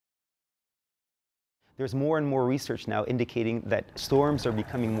There's more and more research now indicating that storms are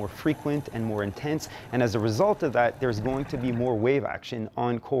becoming more frequent and more intense, and as a result of that, there's going to be more wave action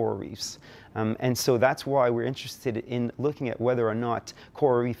on coral reefs. And so that's why we're interested in looking at whether or not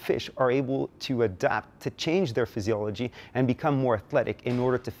coral reef fish are able to adapt, to change their physiology and become more athletic in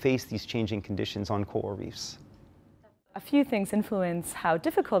order to face these changing conditions on coral reefs. A few things influence how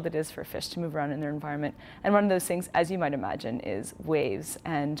difficult it is for fish to move around in their environment. And one of those things, as you might imagine, is waves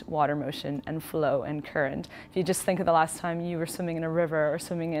and water motion and flow and current. If you just think of the last time you were swimming in a river or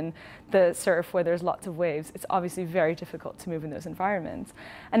swimming in the surf where there's lots of waves, it's obviously very difficult to move in those environments.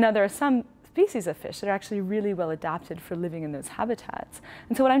 And now there are some species of fish that are actually really well adapted for living in those habitats.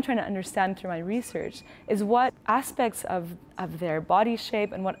 And so what I'm trying to understand through my research is what aspects of their body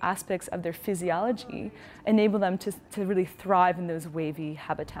shape and what aspects of their physiology enable them to really thrive in those wavy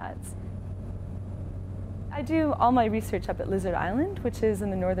habitats. I do all my research up at Lizard Island, which is in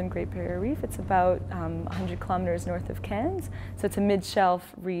the northern Great Barrier Reef. It's about 100 kilometers north of Cairns. So it's a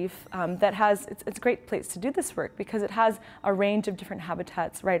mid-shelf reef that has, it's a great place to do this work because it has a range of different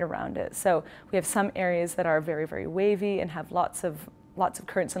habitats right around it. So we have some areas that are very, very wavy and have lots of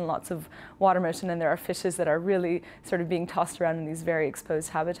currents and lots of water motion, and there are fishes that are really sort of being tossed around in these very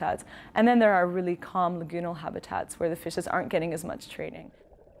exposed habitats. And then there are really calm lagoonal habitats where the fishes aren't getting as much training.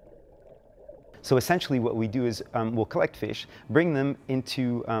 So essentially what we do is we'll collect fish, bring them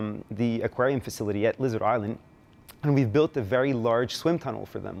into the aquarium facility at Lizard Island, and we've built a very large swim tunnel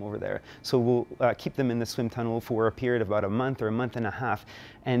for them over there. So we'll keep them in the swim tunnel for a period of about a month or a month and a half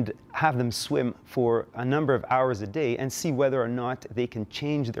and have them swim for a number of hours a day and see whether or not they can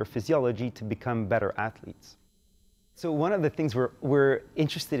change their physiology to become better athletes. So one of the things we're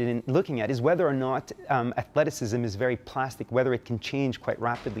interested in looking at is whether or not athleticism is very plastic, whether it can change quite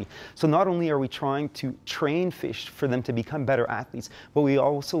rapidly. So not only are we trying to train fish for them to become better athletes, but we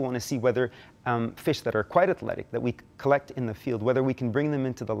also want to see whether fish that are quite athletic, that we collect in the field, whether we can bring them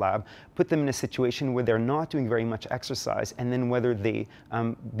into the lab, put them in a situation where they're not doing very much exercise, and then whether they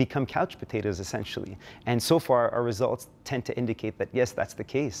become couch potatoes, essentially. And so far, our results tend to indicate that, yes, that's the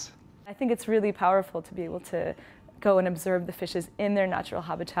case. I think it's really powerful to be able to go and observe the fishes in their natural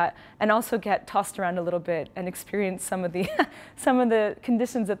habitat and also get tossed around a little bit and experience some of the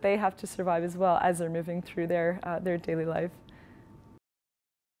conditions that they have to survive as well as they're moving through their daily life.